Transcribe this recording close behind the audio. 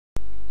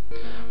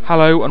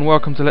Hello and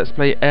welcome to Let's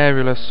Play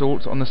Aerial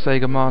Assault on the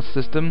Sega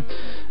Master System.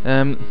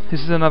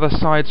 This is another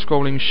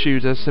side-scrolling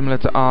shooter similar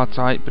to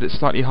R-Type, but it's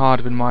slightly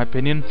harder in my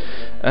opinion.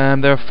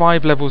 There are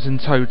 5 levels in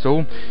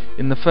total.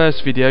 In the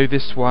first video,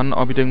 this one,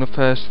 I'll be doing the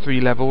first 3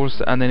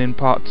 levels, and then in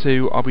part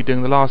 2 I'll be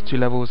doing the last 2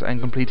 levels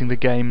and completing the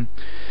game.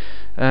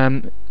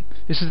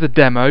 This is the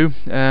demo.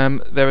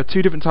 There are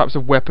 2 different types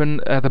of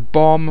weapon. The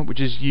bomb, which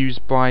is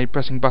used by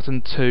pressing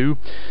button 2,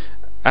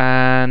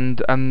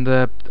 and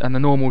the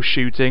normal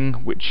shooting,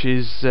 which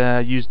is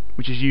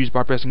used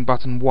by pressing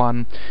button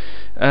 1.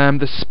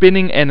 The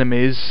spinning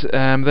enemies,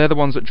 they're the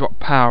ones that drop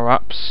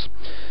power-ups.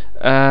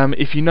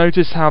 If you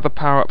notice how the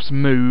power-ups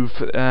move,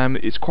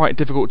 it's quite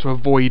difficult to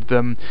avoid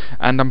them,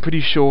 and I'm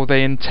pretty sure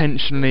they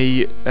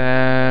intentionally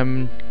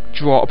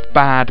drop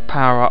bad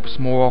power-ups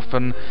more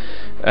often,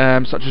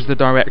 such as the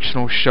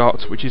directional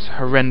shot, which is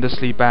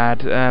horrendously bad.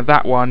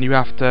 That one, you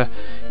have to,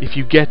 if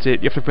you get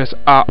it, you have to press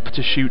up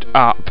to shoot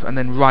up, and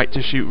then right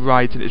to shoot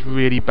right, and it's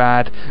really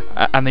bad,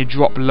 and they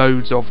drop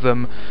loads of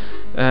them.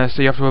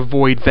 So you have to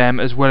avoid them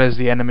as well as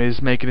the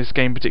enemies, making this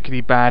game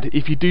particularly bad.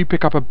 If you do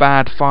pick up a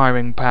bad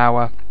firing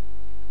power,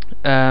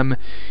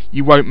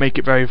 you won't make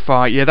it very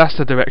far. Yeah, that's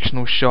the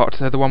directional shot,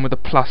 the one with the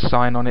plus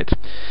sign on it.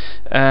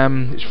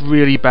 It's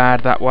really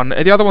bad, that one.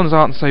 The other ones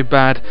aren't so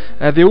bad.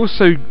 They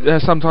also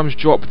sometimes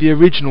drop the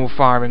original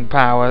firing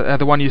power,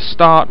 the one you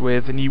start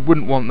with, and you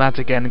wouldn't want that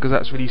again because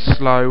that's really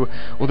slow,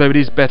 although it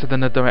is better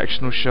than the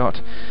directional shot.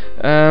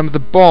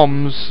 The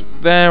bombs,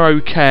 they're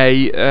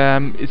okay.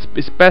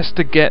 It's best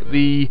to get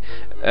the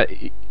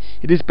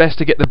it is best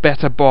to get the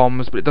better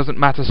bombs, but it doesn't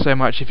matter so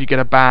much if you get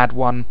a bad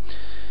one.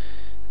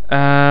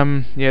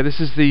 Yeah,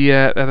 this is the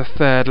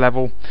 3rd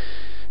level.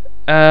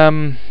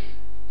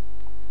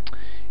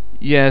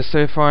 Yeah, so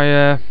if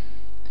I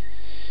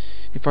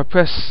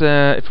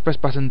press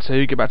button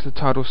 2, get back to the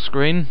title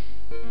screen.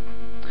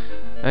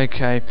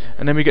 Okay,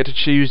 and then we get to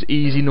choose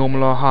easy,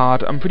 normal, or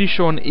hard. I'm pretty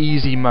sure on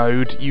easy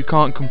mode you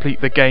can't complete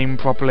the game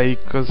properly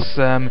because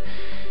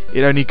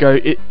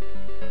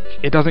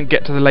it doesn't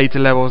get to the later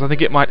levels. I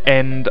think it might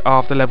end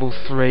after level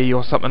 3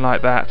 or something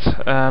like that.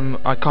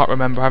 I can't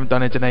remember, I haven't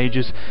done it in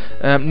ages.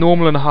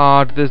 Normal and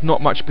hard, there's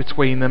not much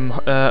between them,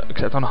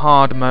 except on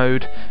hard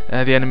mode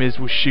the enemies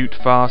will shoot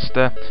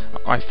faster,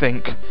 I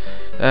think.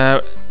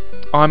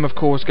 I'm of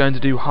course going to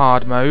do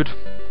hard mode.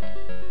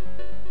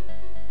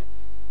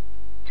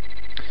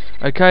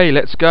 Okay,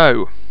 let's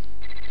go.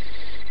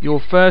 Your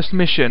first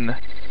mission: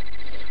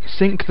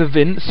 sink the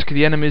Vinsk,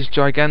 the enemy's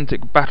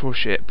gigantic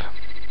battleship.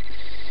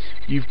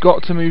 You've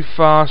got to move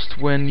fast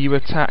when you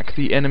attack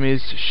the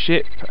enemy's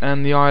ship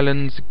and the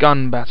island's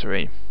gun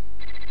battery.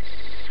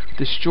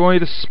 Destroy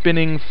the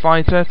spinning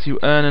fighter to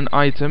earn an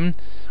item.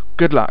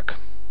 Good luck.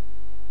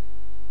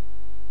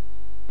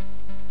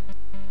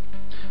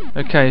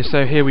 Okay,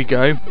 so here we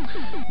go.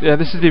 Yeah,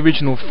 this is the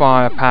original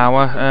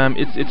firepower.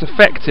 It's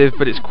effective,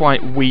 but it's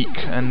quite weak,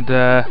 and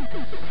but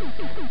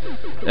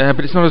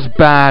it's not as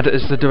bad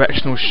as the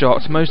directional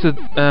shot. Most of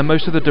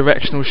the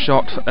directional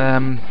shot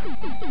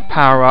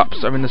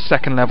power-ups are in the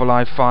 2nd level,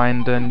 I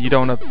find, and you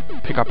don't want to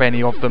pick up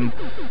any of them.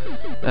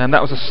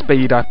 That was a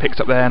speed I picked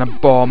up there, and a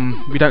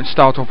bomb. We don't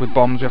start off with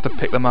bombs, we have to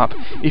pick them up.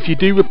 If you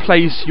do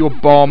replace your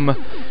bomb,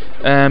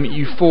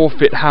 you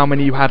forfeit how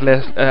many you had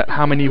left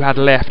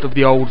of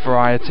the old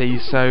variety,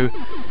 so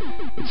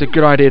it's a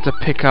good idea to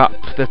pick up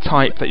the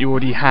type that you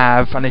already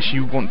have unless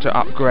you want to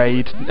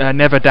upgrade.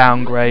 Never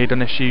downgrade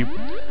unless you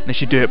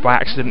do it by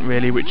accident,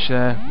 really, which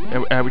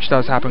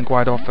does happen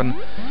quite often.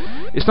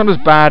 It's not as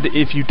bad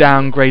if you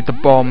downgrade the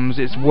bombs,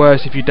 it's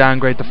worse if you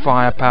downgrade the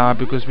firepower,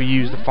 because we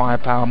use the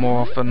firepower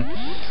more often.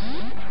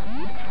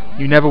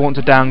 You never want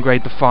to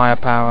downgrade the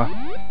firepower.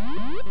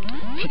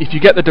 If you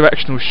get the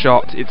directional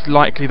shot, it's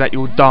likely that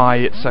you'll die,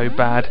 it's so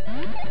bad.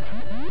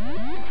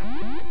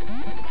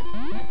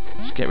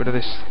 Just get rid of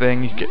this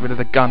thing, you get rid of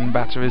the gun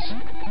batteries.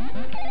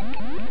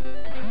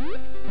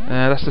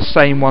 That's the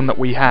same one that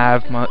we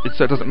have, so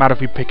it doesn't matter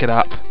if we pick it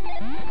up.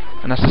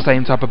 And that's the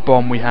same type of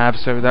bomb we have,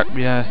 so that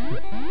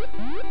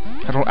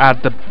I don't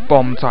add the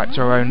bomb type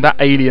to our own. That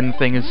alien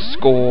thing is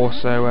score,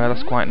 so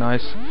that's quite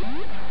nice.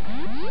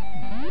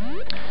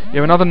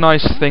 Yeah, another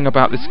nice thing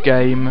about this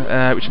game,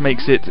 which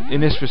makes it,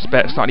 in this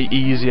respect, slightly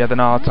easier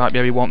than R-Type.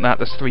 Yeah, we want that.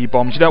 There's 3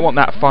 bombs. You don't want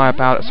that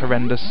firepower. That's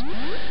horrendous.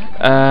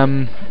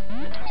 But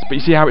you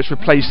see how it's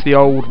replaced the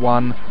old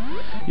one.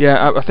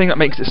 Yeah, I think that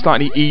makes it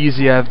slightly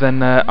easier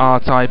than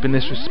R-Type in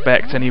this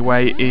respect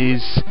anyway,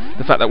 is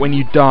the fact that when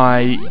you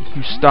die,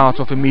 you start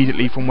off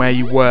immediately from where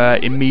you were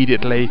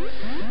immediately.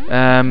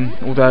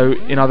 Although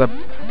in other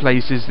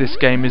places this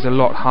game is a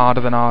lot harder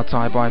than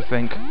R-Type, I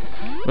think.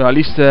 Well, at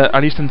least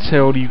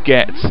until you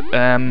get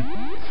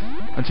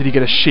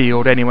a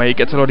shield. Anyway, it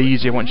gets a lot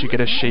easier once you get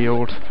a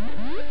shield.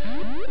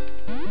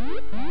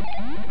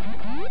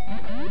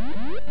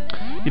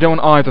 You don't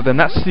want either of them.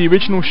 That's the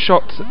original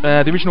shot.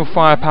 The original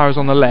firepower is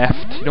on the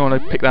left. You don't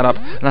want to pick that up,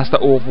 and that's the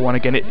awful one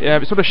again.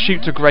 It sort of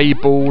shoots a grey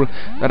ball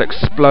that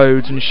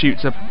explodes and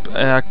shoots a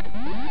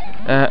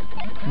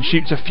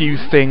few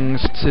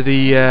things to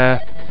the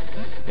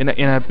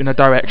in a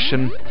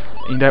direction.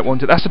 You don't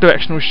want it. That's a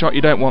directional shot.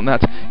 You don't want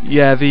that.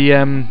 Yeah,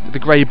 the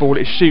grey ball,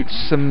 it shoots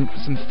some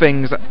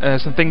things.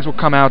 Some things will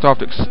come out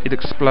after it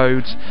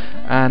explodes,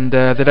 and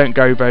they don't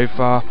go very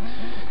far.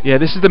 Yeah,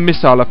 this is the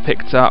missile I've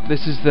picked up.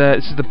 This is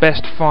the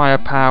best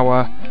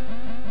firepower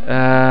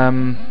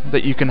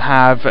that you can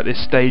have at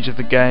this stage of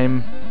the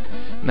game.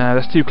 No,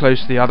 that's too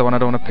close to the other one. I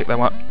don't want to pick that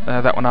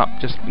one up,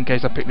 just in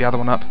case I pick the other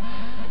one up.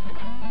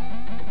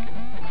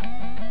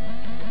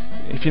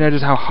 If you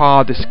notice how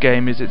hard this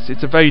game is,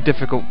 it's a very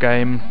difficult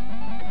game.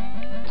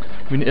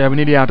 We're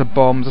nearly out of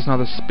bombs. That's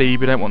another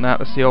speed. We don't want that.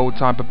 That's the old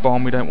type of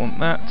bomb. We don't want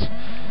that.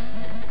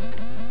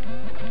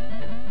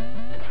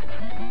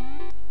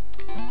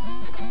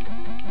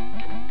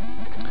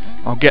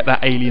 I'll get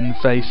that alien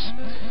face.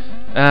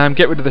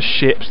 Get rid of the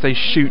ships. They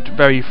shoot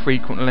very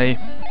frequently.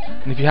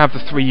 And if you have the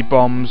 3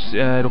 bombs,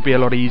 it'll be a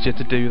lot easier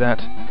to do that.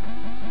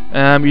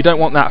 You don't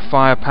want that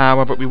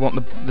firepower, but we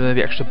want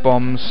the extra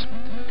bombs.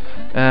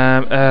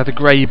 The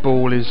grey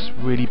ball is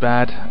really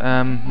bad.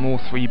 More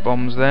 3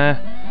 bombs there,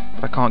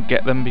 but I can't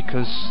get them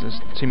because there's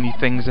too many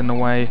things in the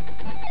way.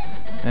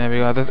 There we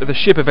go. The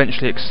ship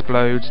eventually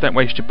explodes. Don't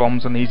waste your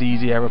bombs on these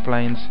easy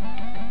aeroplanes.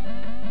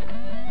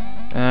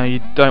 You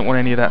don't want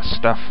any of that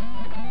stuff.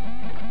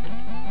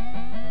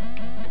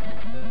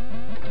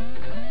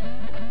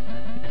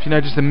 If you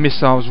notice, the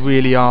missiles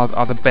really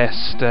are the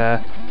best.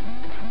 The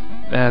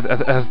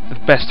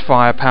best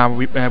firepower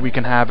we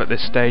can have at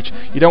this stage.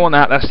 You don't want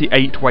that. That's the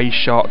 8-way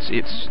shot.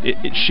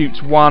 It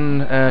shoots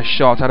 1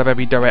 shot out of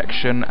every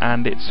direction,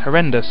 and it's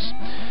horrendous.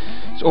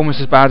 It's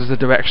almost as bad as the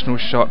directional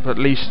shot, but at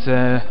least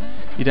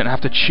you don't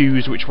have to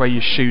choose which way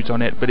you shoot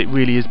on it. But it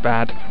really is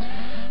bad.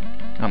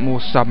 More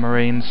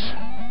submarines.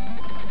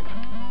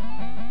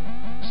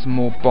 Some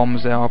more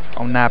bombs there.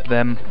 I'll nab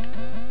them.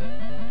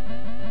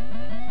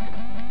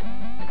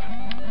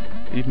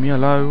 Leave me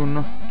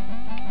alone.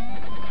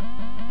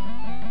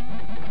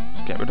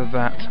 Let's get rid of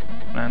that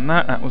and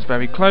that. That was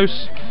very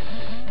close.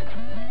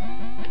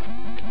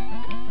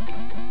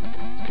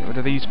 Let's get rid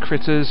of these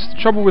critters. The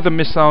trouble with the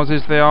missiles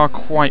is they are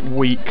quite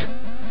weak.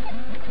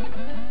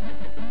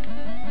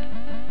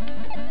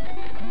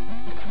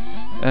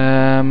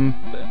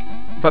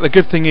 But the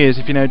good thing is,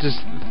 if you notice,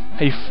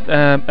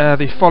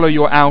 they follow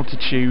your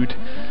altitude.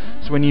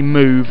 So when you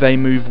move, they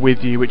move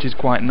with you, which is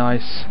quite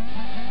nice.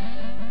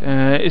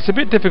 It's a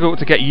bit difficult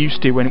to get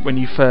used to when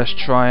you first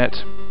try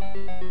it.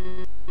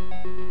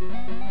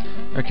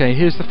 Okay,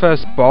 here's the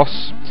first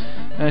boss.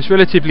 It's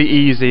relatively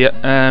easy.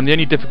 The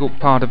only difficult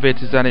part of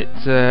it is that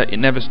it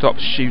never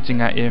stops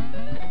shooting at you.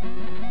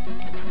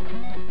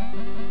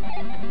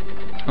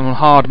 And on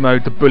hard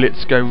mode, the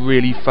bullets go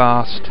really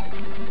fast.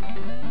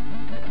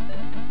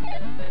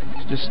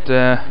 It's just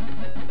there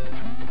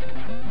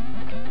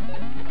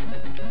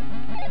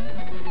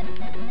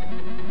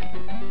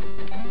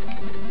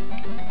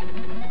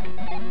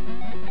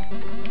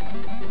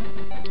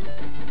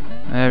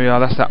we are,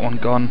 that's that one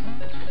gone.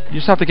 You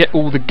just have to get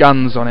all the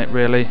guns on it,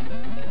 really.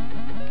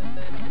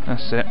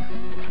 That's it.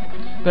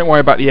 Don't worry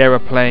about the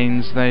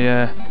aeroplanes,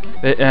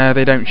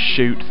 they don't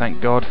shoot,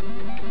 thank God.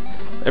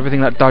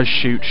 Everything that does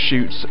shoot,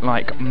 shoots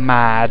like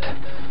mad.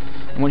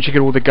 And once you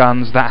get all the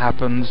guns, that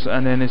happens,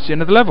 and then it's the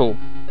end of the level.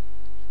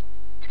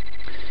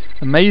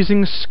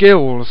 Amazing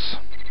skills.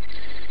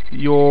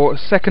 Your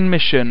second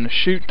mission,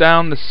 shoot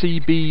down the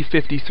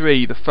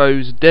CB-53, the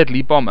foe's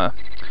deadly bomber.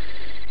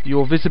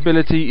 Your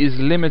visibility is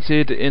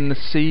limited in the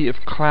sea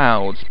of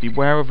clouds.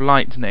 Beware of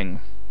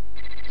lightning.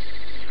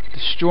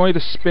 Destroy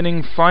the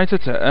spinning fighter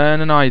to earn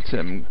an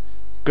item.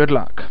 Good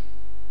luck.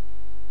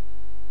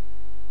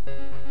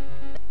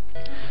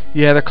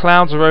 Yeah, the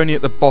clouds are only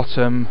at the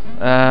bottom.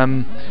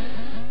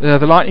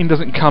 The lightning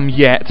doesn't come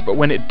yet, but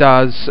when it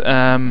does,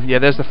 yeah,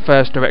 there's the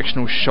first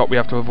directional shot we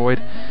have to avoid.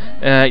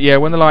 Yeah,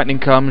 when the lightning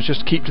comes,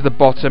 just keep to the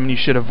bottom and you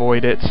should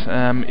avoid it.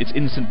 It's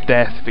instant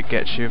death if it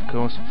gets you, of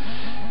course.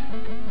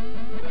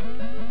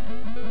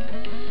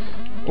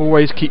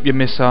 Always keep your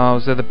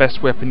missiles, they're the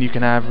best weapon you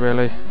can have,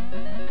 really.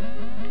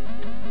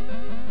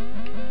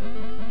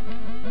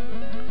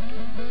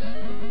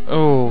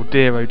 Oh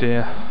dear, oh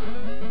dear.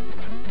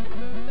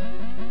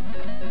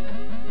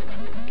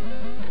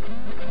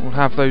 We'll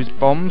have those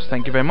bombs,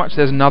 thank you very much.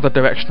 There's another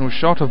directional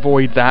shot,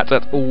 avoid that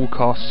at all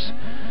costs.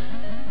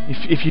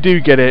 If you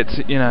do get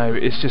it, you know,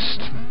 it's just...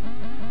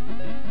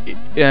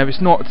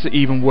 it's not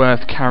even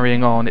worth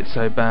carrying on, it's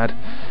so bad.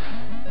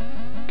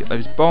 Get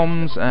those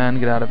bombs and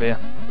get out of here.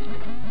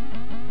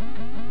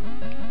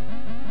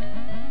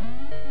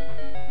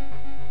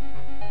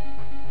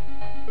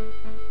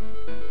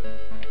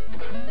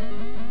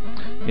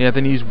 Yeah,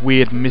 then these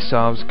weird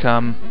missiles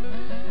come.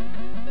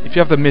 If you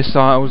have the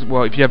missiles,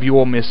 well, if you have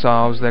your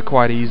missiles, they're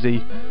quite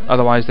easy.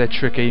 Otherwise, they're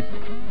tricky.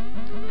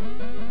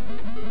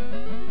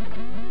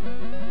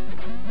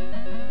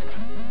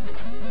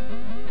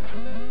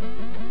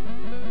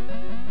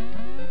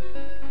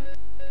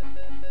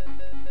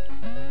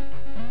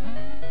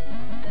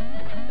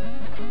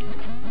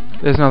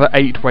 There's another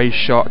 8-way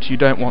shot. You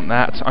don't want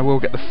that. I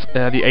will get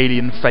the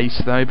alien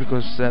face though,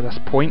 because that's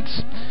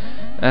points.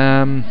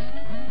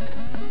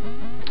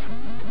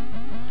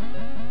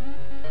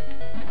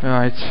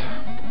 Right.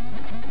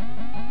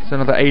 It's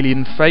another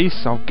alien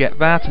face. I'll get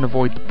that and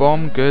avoid the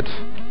bomb. Good.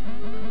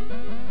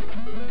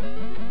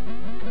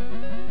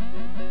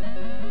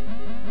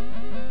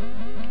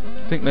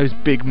 I think those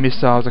big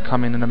missiles are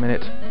coming in a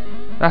minute.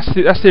 That's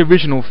the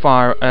original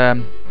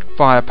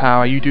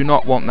firepower. You do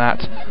not want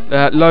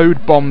that.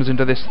 Load bombs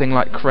into this thing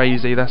like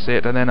crazy. That's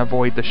it, and then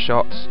avoid the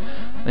shots.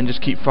 Then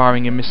just keep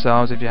firing your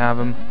missiles if you have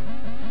them.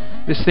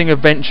 This thing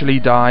eventually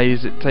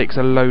dies. It takes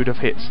a load of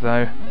hits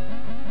though.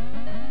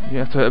 You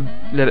have to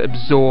let it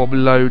absorb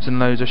loads and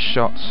loads of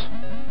shots.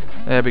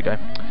 There we go.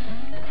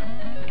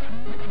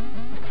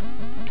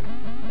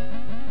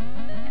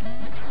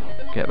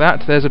 Get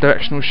that. There's a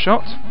directional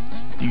shot.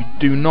 You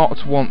do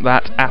not want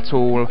that at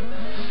all.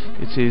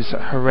 It is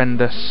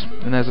horrendous.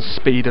 And there's a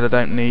speed that I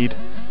don't need.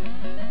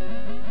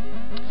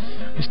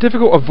 It's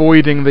difficult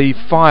avoiding the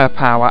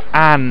firepower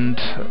and,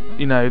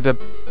 you know, the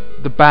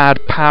bad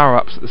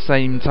power-ups at the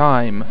same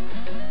time.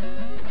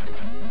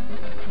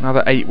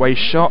 Another 8-way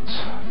shot.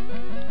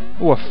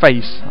 Oh, a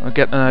face.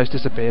 No, it's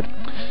disappeared.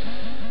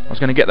 I was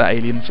going to get that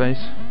alien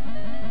face.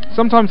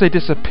 Sometimes they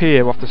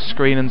disappear off the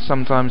screen and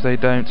sometimes they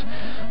don't.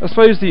 I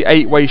suppose the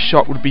 8-way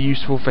shot would be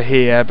useful for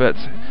here, but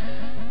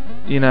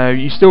you know,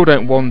 you still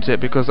don't want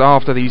it because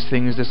after these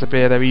things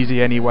disappear, they're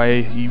easy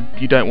anyway.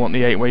 You don't want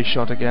the 8-way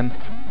shot again.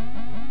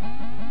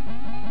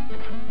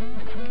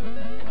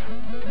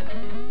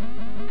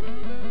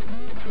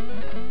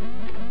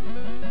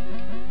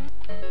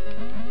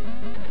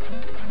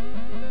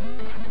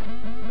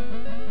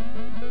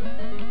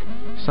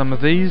 Some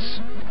of these.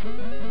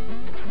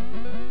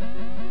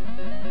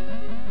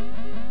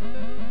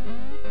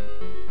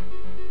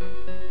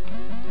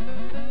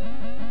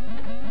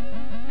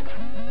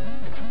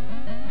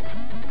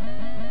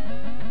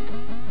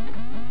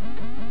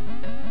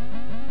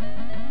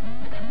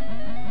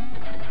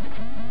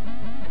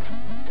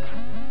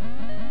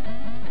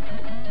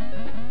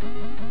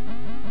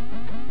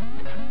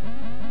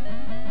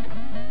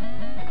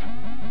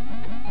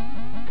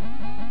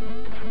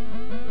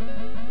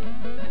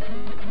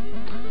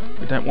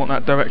 Don't want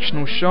that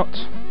directional shot.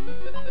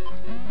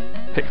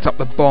 Picked up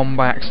the bomb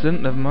by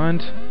accident, never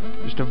mind.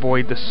 Just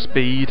avoid the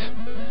speed.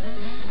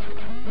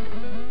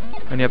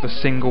 Only have the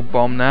single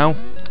bomb now.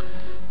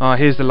 Ah,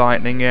 here's the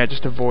lightning, yeah,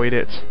 just avoid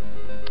it.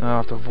 Oh, I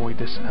have to avoid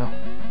this now.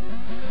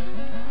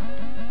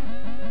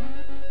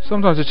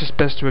 Sometimes it's just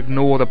best to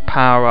ignore the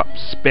power-up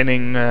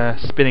spinning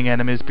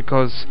enemies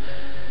because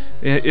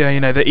you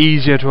know, they're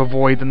easier to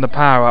avoid than the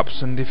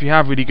power-ups, and if you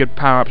have really good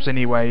power-ups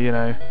anyway, you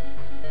know,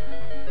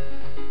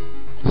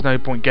 there's no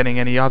point getting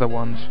any other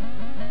ones.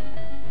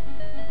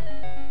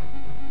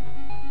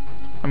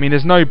 I mean,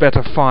 there's no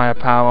better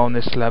firepower on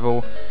this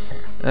level.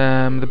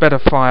 The better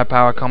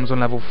firepower comes on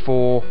level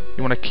 4.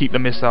 You want to keep the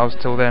missiles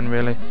till then,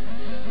 really.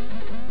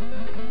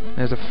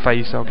 There's a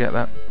face, I'll get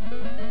that.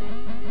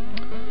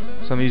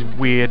 Some of these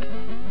weird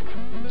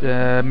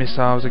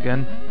missiles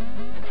again.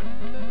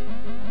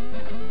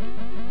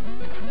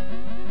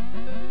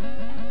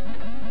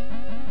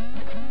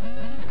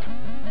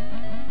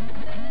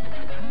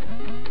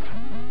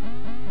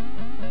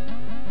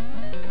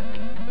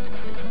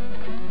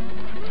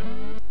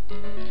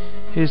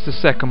 Here's the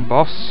second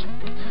boss.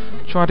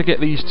 Try to get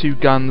these two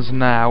guns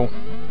now.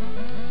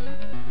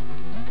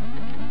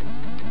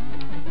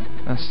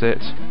 That's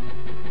it.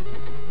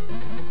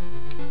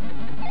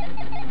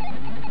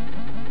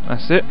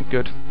 That's it,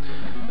 good.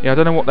 Yeah, I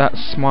don't know what that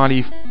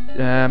smiley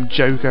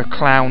Joker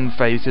clown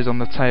face is on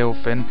the tail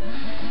fin.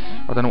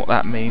 I don't know what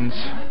that means.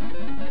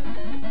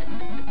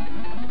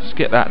 Just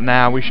get that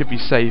now, we should be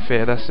safe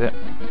here, that's it.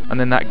 And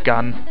then that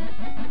gun.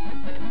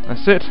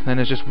 That's it, then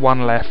there's just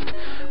one left.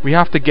 We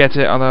have to get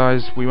it,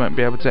 otherwise we won't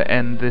be able to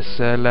end this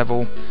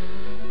level.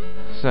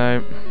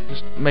 So,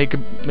 just make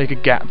a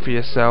gap for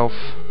yourself.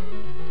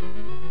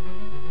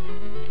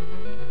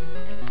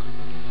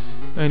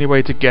 Only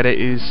way to get it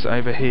is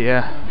over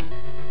here.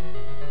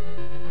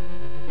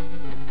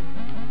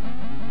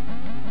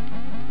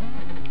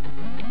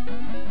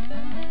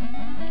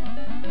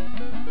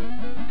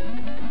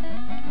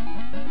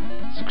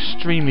 It's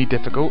extremely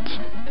difficult.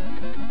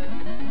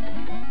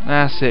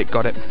 That's it,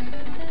 got it.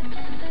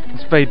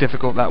 It's very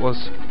difficult, that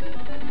was.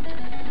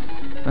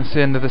 That's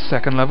the end of the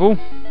second level.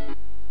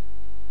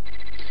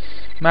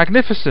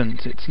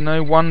 Magnificent! It's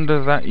no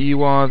wonder that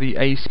you are the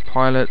ace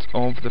pilot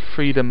of the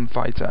Freedom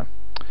Fighter.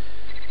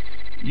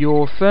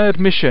 Your third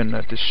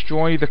mission,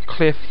 destroy the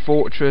cliff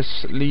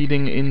fortress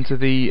leading into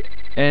the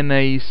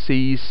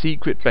NAC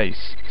secret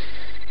base.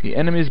 The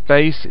enemy's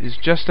base is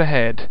just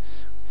ahead.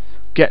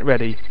 Get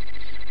ready.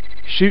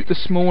 Shoot the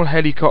small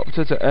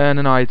helicopter to earn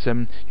an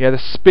item. Yeah, the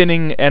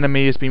spinning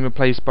enemy has been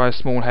replaced by a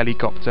small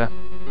helicopter.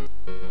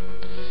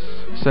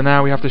 So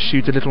now we have to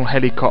shoot a little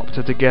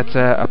helicopter to get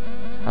a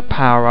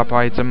power-up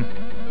item.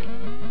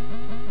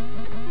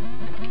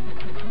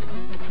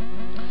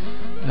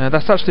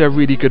 That's actually a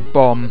really good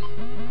bomb.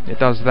 It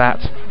does that.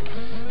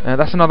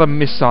 That's another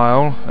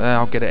missile.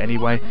 I'll get it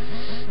anyway.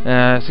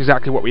 It's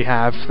exactly what we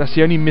have. That's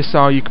the only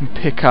missile you can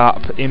pick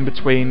up in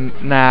between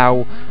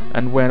now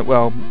and when,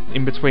 well,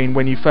 in between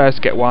when you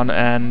first get one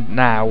and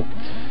now.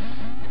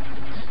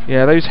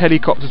 Yeah, those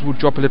helicopters will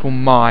drop a little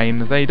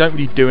mine. They don't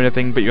really do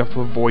anything, but you have to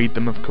avoid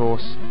them, of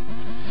course.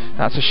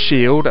 That's a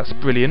shield, that's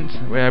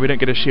brilliant. We don't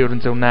get a shield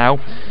until now.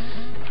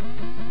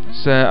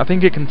 So I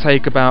think it can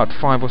take about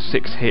 5 or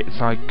 6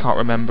 hits, I can't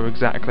remember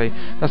exactly.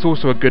 That's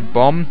also a good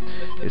bomb.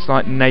 It's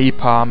like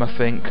napalm, I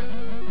think.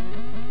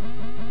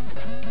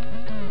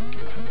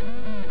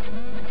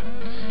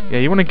 Yeah,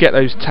 you want to get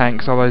those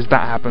tanks, otherwise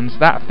that happens.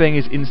 That thing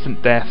is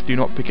instant death, do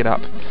not pick it up.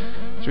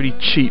 It's a really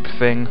cheap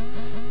thing.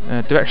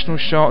 Directional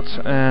shot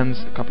and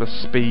a couple of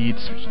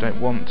speeds, which you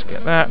don't want.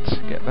 Get that,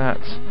 get that.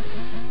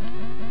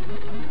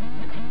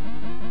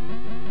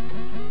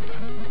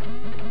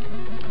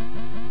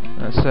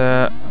 That's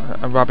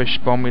a rubbish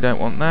bomb, we don't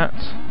want that.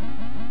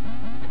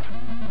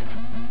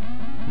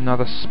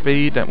 Another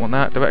speed, don't want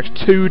that.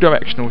 2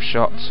 directional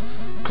shots.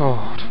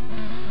 God.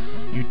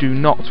 You do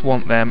not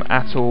want them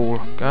at all.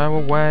 Go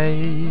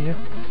away.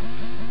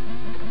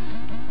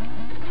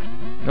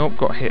 Nope,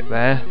 got hit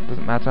there.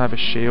 Doesn't matter, I have a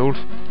shield.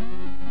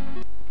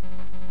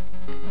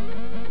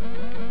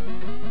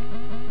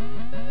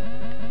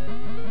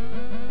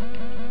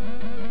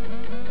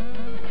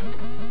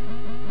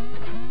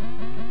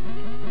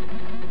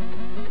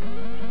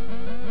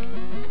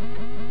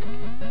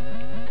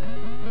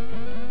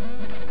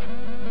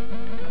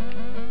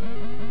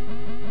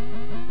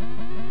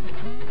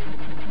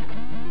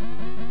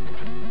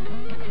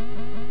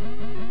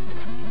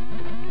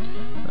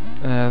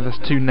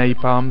 There's 2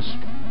 napalms.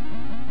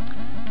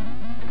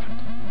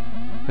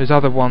 Those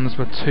other ones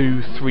were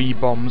 2, 3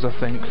 bombs, I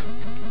think.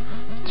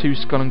 2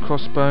 skull and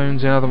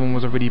crossbones. The other one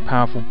was a really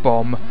powerful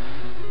bomb,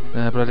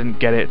 but I didn't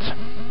get it.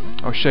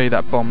 I'll show you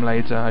that bomb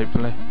later,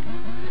 hopefully.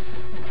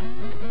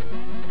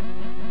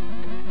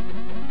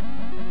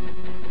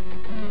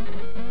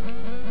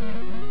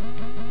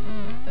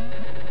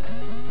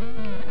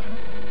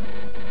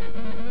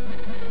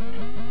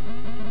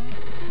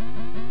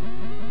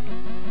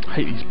 I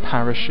hate these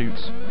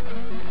parachutes.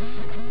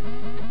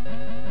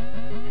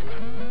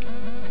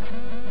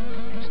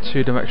 There's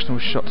 2 directional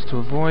shots to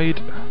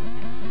avoid.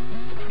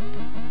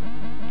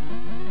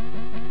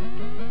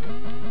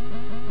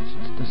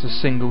 There's a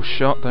single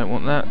shot, don't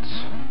want that.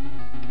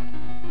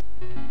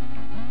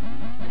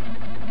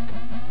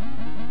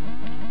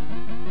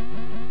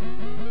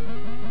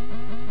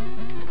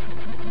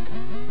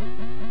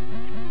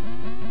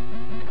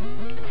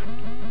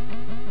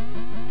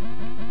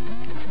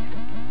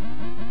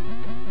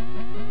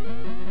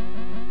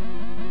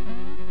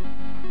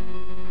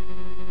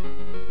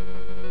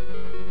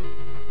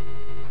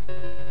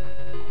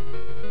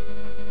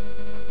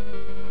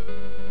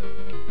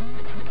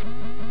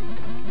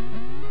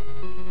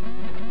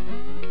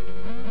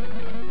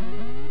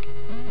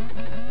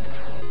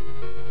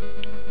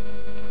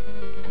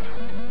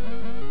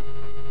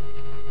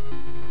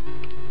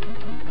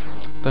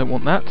 Don't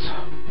want that.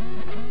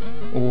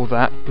 Or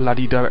that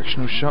bloody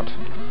directional shot.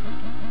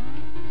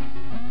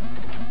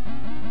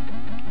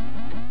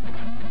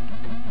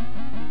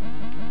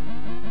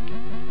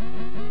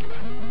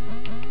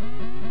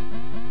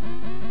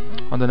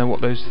 I don't know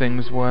what those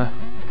things were.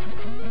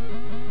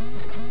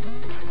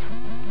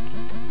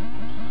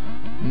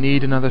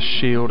 Need another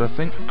shield, I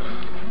think.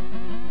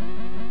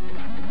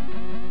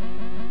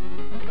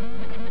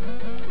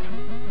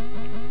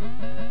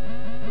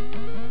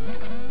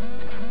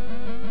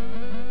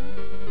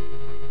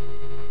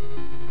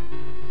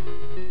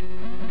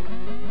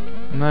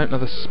 No,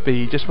 another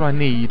speed, just what I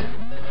need.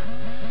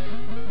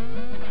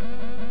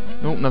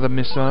 Oh, another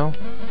missile.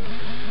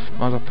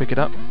 Might as well pick it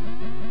up.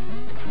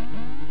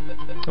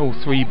 Oh,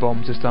 3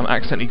 bombs this time.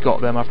 Accidentally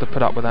got them, I have to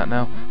put up with that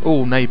now.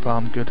 Oh,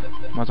 napalm, good.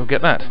 Might as well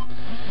get that.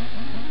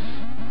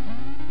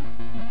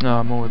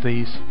 Ah, more of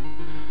these.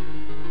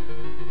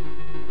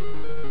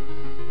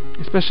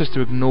 It's best just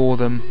to ignore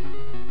them.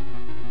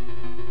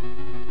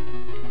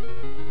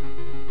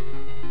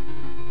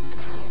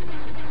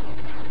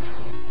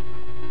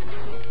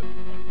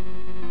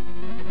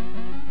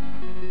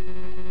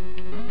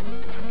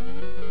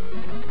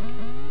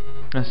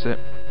 That's it.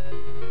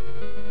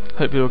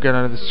 Hopefully it'll get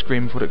out of the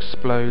screen before it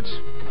explodes.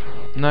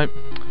 Nope.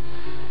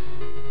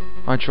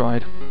 I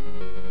tried.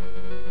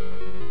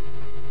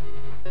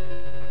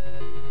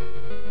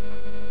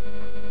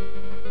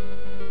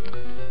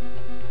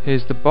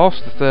 Here's the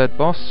boss, the 3rd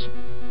boss.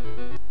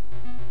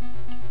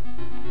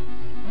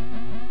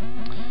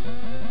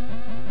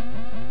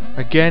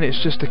 Again,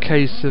 it's just a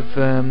case of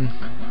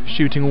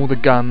shooting all the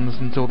guns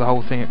until the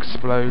whole thing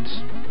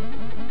explodes.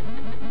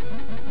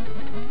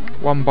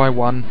 One by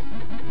one.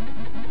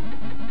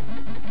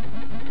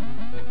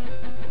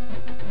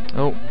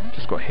 Oh,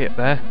 just got hit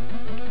there.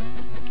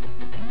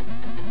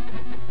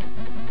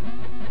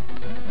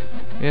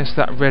 Yes,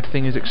 that red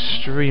thing is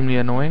extremely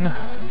annoying.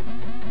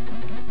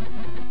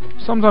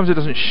 Sometimes it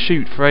doesn't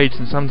shoot for ages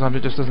and sometimes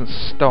it just doesn't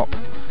stop.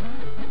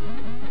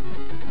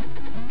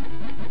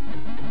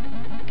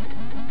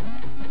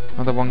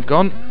 Another one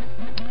gone.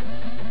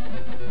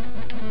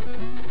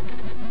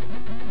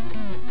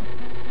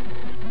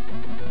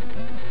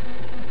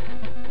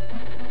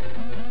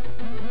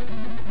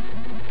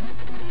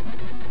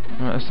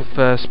 Right, that's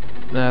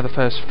the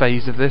first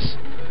phase of this.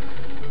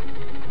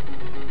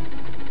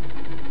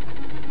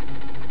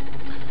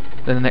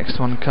 Then the next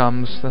one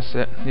comes. That's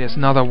it. Yeah, it's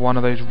another one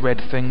of those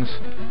red things.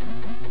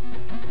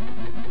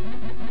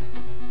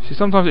 See,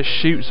 sometimes it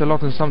shoots a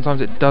lot and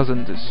sometimes it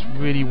doesn't. It's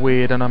really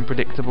weird and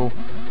unpredictable.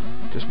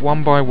 Just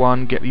one by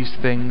one, get these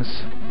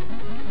things.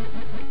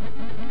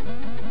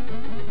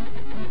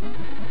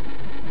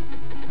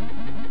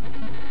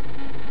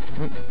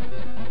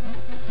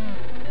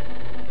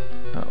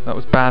 Oh, that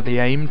was badly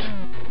aimed.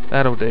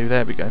 That'll do.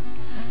 There we go.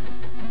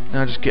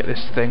 Now just get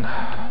this thing.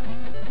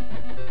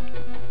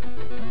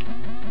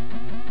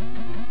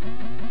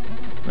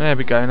 There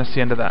we go, and that's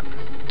the end of that.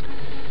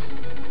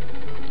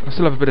 I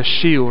still have a bit of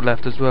shield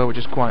left as well, which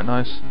is quite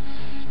nice.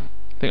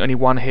 I think only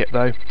one hit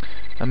though.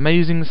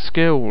 Amazing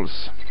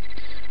skills.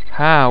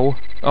 How?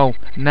 Oh,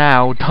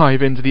 now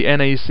dive into the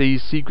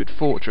NAC's secret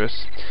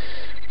fortress.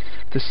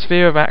 The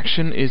sphere of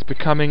action is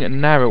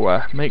becoming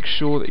narrower. Make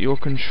sure that your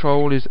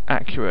control is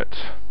accurate.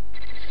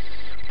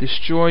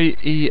 Destroy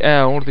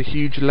EL, the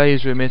huge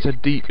laser emitter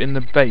deep in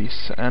the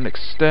base, and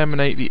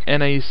exterminate the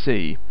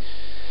NAC.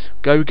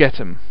 Go get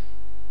 'em.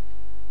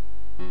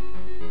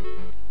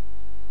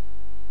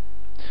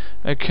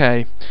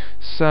 Okay,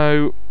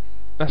 so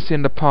that's the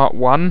end of part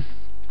 1.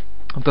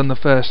 I've done the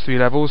first 3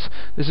 levels.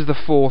 This is the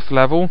 4th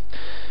level.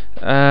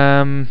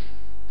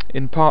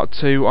 In part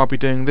 2 I'll be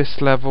doing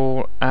this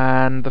level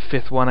and the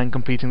 5th one and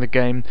completing the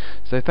game.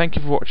 So thank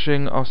you for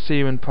watching. I'll see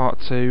you in part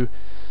 2.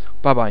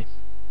 Bye bye.